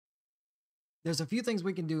There's a few things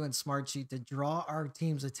we can do in Smartsheet to draw our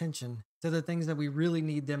team's attention to the things that we really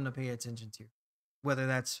need them to pay attention to, whether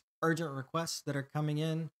that's urgent requests that are coming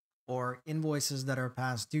in or invoices that are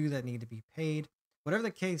past due that need to be paid. Whatever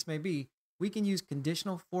the case may be, we can use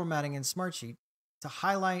conditional formatting in Smartsheet to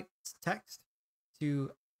highlight text,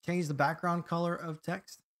 to change the background color of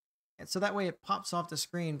text. And so that way it pops off the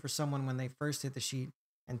screen for someone when they first hit the sheet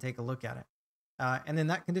and take a look at it. And then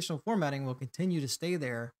that conditional formatting will continue to stay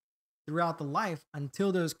there throughout the life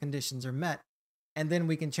until those conditions are met. And then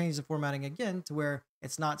we can change the formatting again to where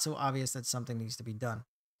it's not so obvious that something needs to be done.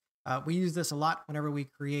 We use this a lot whenever we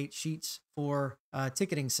create sheets for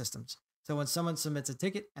ticketing systems. So when someone submits a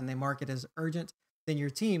ticket and they mark it as urgent, then your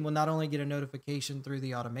team will not only get a notification through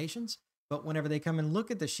the automations, but whenever they come and look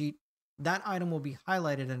at the sheet, that item will be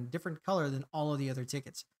highlighted in a different color than all of the other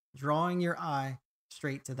tickets, drawing your eye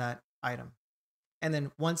straight to that item. And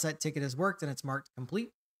then once that ticket is worked and it's marked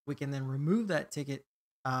complete, we can then remove that ticket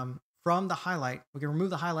from the highlight. We can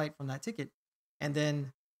remove the highlight from that ticket, and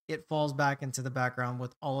then it falls back into the background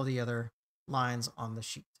with all of the other lines on the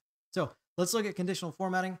sheet. So let's look at conditional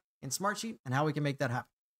formatting in Smartsheet and how we can make that happen.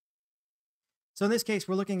 So in this case,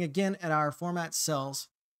 we're looking again at our format cells,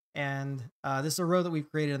 and this is a row that we've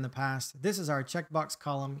created in the past. This is our checkbox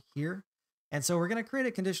column here. And so we're going to create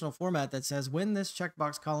a conditional format that says when this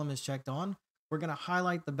checkbox column is checked on, we're going to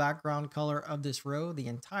highlight the background color of this row, the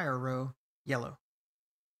entire row, yellow,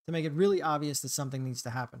 to make it really obvious that something needs to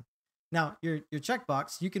happen. Now, your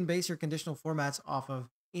checkbox, you can base your conditional formats off of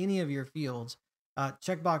any of your fields.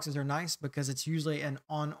 Checkboxes are nice because it's usually an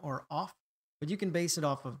on or off, but you can base it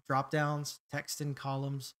off of drop downs, text in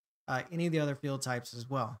columns, any of the other field types as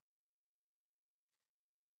well.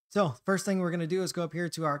 So first thing we're going to do is go up here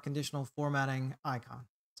to our conditional formatting icon.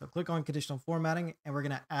 So click on conditional formatting and we're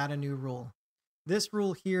going to add a new rule. This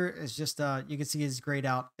rule here is just, you can see is grayed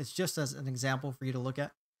out. It's just as an example for you to look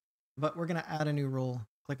at, but we're going to add a new rule,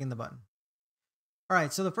 clicking the button. All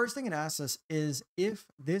right, so the first thing it asks us is if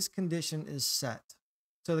this condition is set.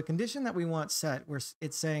 So the condition that we want set, where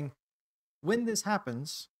it's saying when this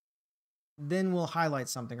happens, then we'll highlight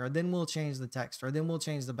something, or then we'll change the text, or then we'll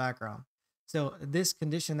change the background. So this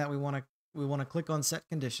condition that we want to click on set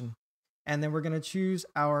condition, and then we're going to choose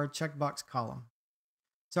our checkbox column.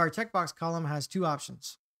 So our checkbox column has two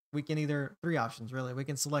options. We can three options really. We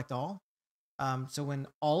can select all. So when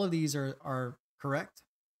all of these are correct,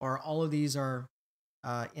 or all of these are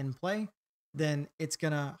in play, then it's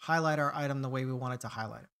going to highlight our item the way we want it to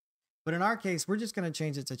highlight it. But in our case, we're just going to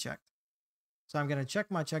change it to checked. So I'm going to check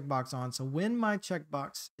my checkbox on. So when my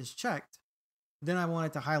checkbox is checked, then I want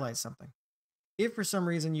it to highlight something. If for some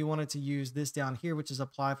reason you wanted to use this down here, which is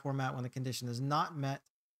apply format when the condition is not met,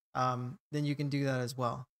 then you can do that as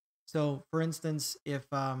well. So for instance, if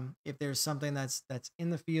there's something that's in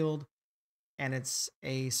the field and it's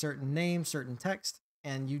a certain name, certain text,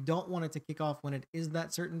 and you don't want it to kick off when it is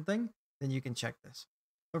that certain thing, then you can check this.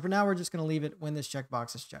 But for now, we're just going to leave it when this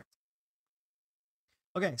checkbox is checked.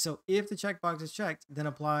 Okay, so if the checkbox is checked, then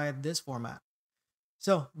apply this format.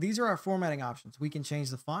 So these are our formatting options. We can change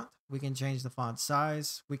the font. We can change the font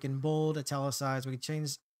size. We can bold, italicize. We can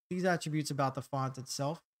change these attributes about the font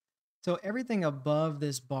itself. So everything above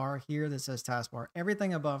this bar here that says taskbar,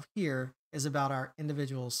 everything above here is about our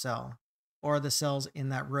individual cell or the cells in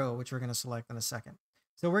that row, which we're going to select in a second.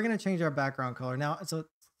 So we're going to change our background color. Now it's a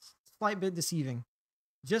slight bit deceiving.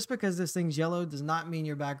 Just because this thing's yellow does not mean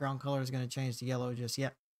your background color is going to change to yellow just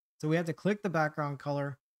yet. So we have to click the background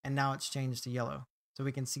color and now it's changed to yellow. So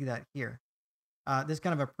we can see that here. This is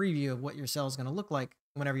kind of a preview of what your cell is going to look like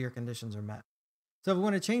whenever your conditions are met. So if we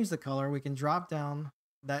want to change the color, we can drop down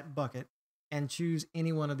that bucket and choose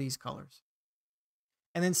any one of these colors.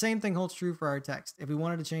 And then same thing holds true for our text. If we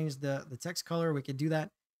wanted to change the text color, we could do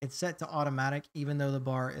that. It's set to automatic, even though the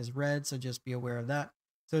bar is red. So just be aware of that.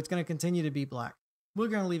 So it's going to continue to be black. We're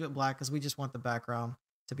going to leave it black because we just want the background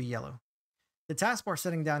to be yellow. The taskbar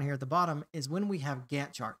setting down here at the bottom is when we have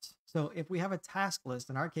Gantt charts. So if we have a task list,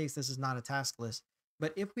 in our case, this is not a task list,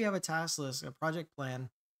 but if we have a task list, a project plan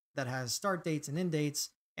that has start dates and end dates,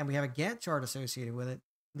 and we have a Gantt chart associated with it,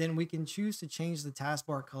 then we can choose to change the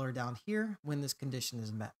taskbar color down here when this condition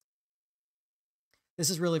is met. This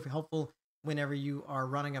is really helpful whenever you are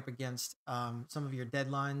running up against some of your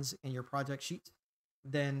deadlines in your project sheet.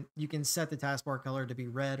 Then you can set the taskbar color to be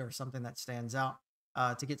red or something that stands out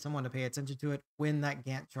to get someone to pay attention to it when that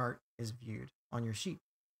Gantt chart is viewed on your sheet.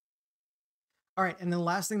 All right, and the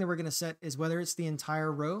last thing that we're going to set is whether it's the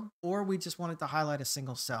entire row or we just want it to highlight a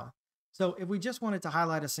single cell. So if we just wanted to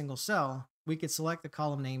highlight a single cell, we could select the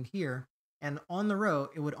column name here, and on the row,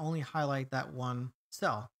 it would only highlight that one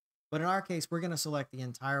cell. But in our case, we're going to select the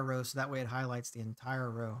entire row so that way it highlights the entire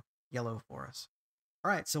row yellow for us.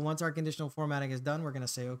 All right, so once our conditional formatting is done, we're going to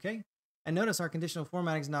say OK. And notice our conditional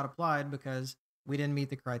formatting is not applied because we didn't meet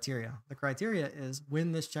the criteria. The criteria is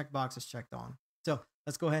when this checkbox is checked on. So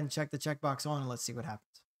let's go ahead and check the checkbox on and let's see what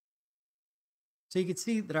happens. So you can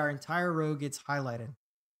see that our entire row gets highlighted.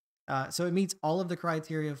 So it meets all of the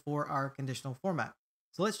criteria for our conditional format.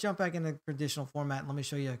 So let's jump back into conditional format and let me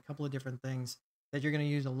show you a couple of different things that you're going to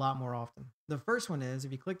use a lot more often. The first one is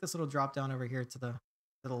if you click this little drop down over here to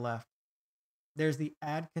the left, there's the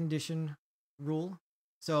add condition rule.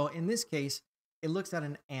 So in this case, it looks at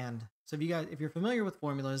an and. So if you're familiar with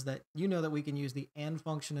formulas, that you know that we can use the and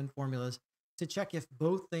function in formulas to check if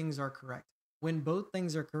both things are correct. When both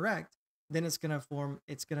things are correct, then it's going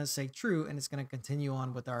to say true and it's going to continue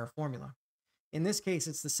on with our formula. In this case,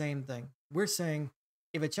 it's the same thing. We're saying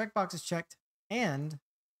if a checkbox is checked and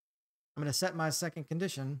I'm going to set my second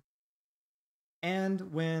condition,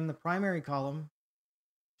 and when the primary column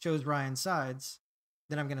shows Ryan's sides,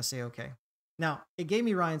 then I'm going to say OK. Now, it gave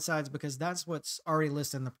me Ryan's sides because that's what's already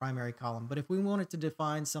listed in the primary column. But if we wanted to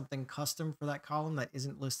define something custom for that column that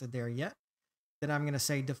isn't listed there yet, then I'm going to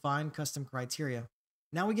say define custom criteria.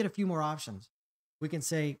 Now we get a few more options. We can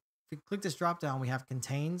say, if we click this drop down, we have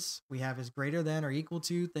contains, we have is greater than or equal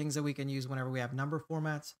to, things that we can use whenever we have number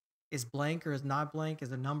formats, is blank or is not blank,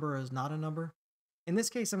 is a number or is not a number. In this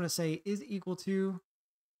case, I'm going to say is equal to,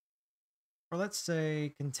 or let's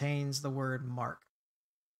say contains the word mark.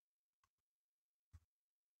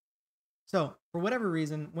 So for whatever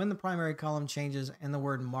reason, when the primary column changes and the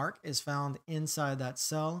word mark is found inside that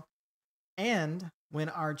cell, and when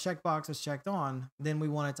our checkbox is checked on, then we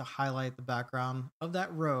want it to highlight the background of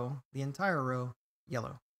that row, the entire row,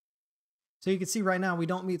 yellow. So you can see right now we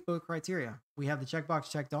don't meet both criteria. We have the checkbox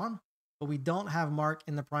checked on, but we don't have mark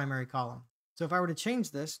in the primary column. So if I were to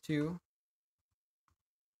change this to,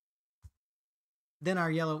 then our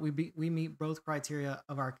yellow, we meet both criteria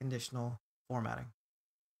of our conditional formatting.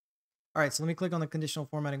 All right, so let me click on the conditional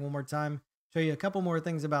formatting one more time, show you a couple more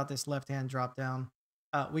things about this left-hand drop down.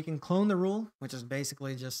 We can clone the rule, which is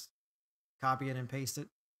basically just copy it and paste it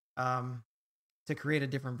to create a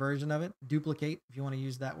different version of it. Duplicate, if you want to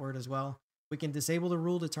use that word as well. We can disable the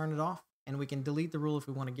rule to turn it off, and we can delete the rule if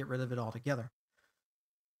we want to get rid of it altogether.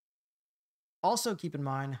 Also keep in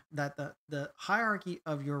mind that the hierarchy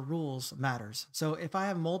of your rules matters. So if I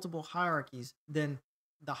have multiple hierarchies, then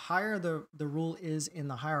the higher the rule is in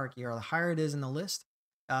the hierarchy, or the higher it is in the list,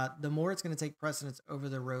 the more it's going to take precedence over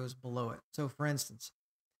the rows below it. So for instance,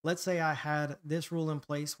 let's say I had this rule in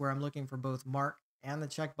place where I'm looking for both mark and the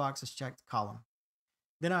checkbox is checked column.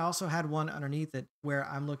 Then I also had one underneath it where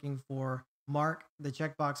I'm looking for mark, the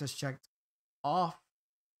checkbox is checked off,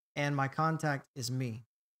 and my contact is me.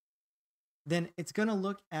 Then it's going to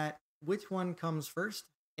look at which one comes first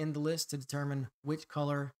in the list to determine which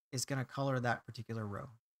color is going to color that particular row.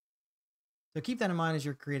 So keep that in mind as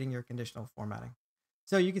you're creating your conditional formatting.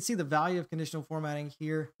 So you can see the value of conditional formatting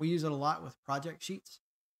here. We use it a lot with project sheets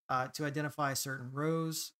to identify certain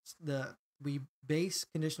rows. We base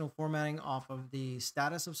conditional formatting off of the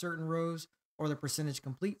status of certain rows, or the percentage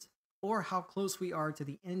complete, or how close we are to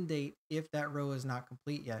the end date. If that row is not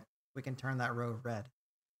complete yet, we can turn that row red.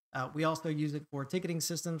 We also use it for ticketing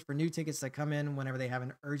systems for new tickets that come in whenever they have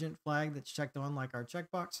an urgent flag that's checked on, like our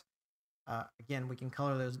checkbox. Again, we can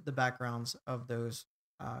color the backgrounds of those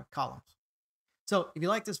columns. So if you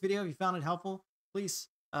like this video, if you found it helpful, please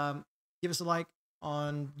give us a like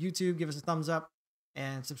on YouTube, give us a thumbs up,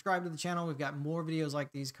 and subscribe to the channel. We've got more videos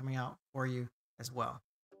like these coming out for you as well.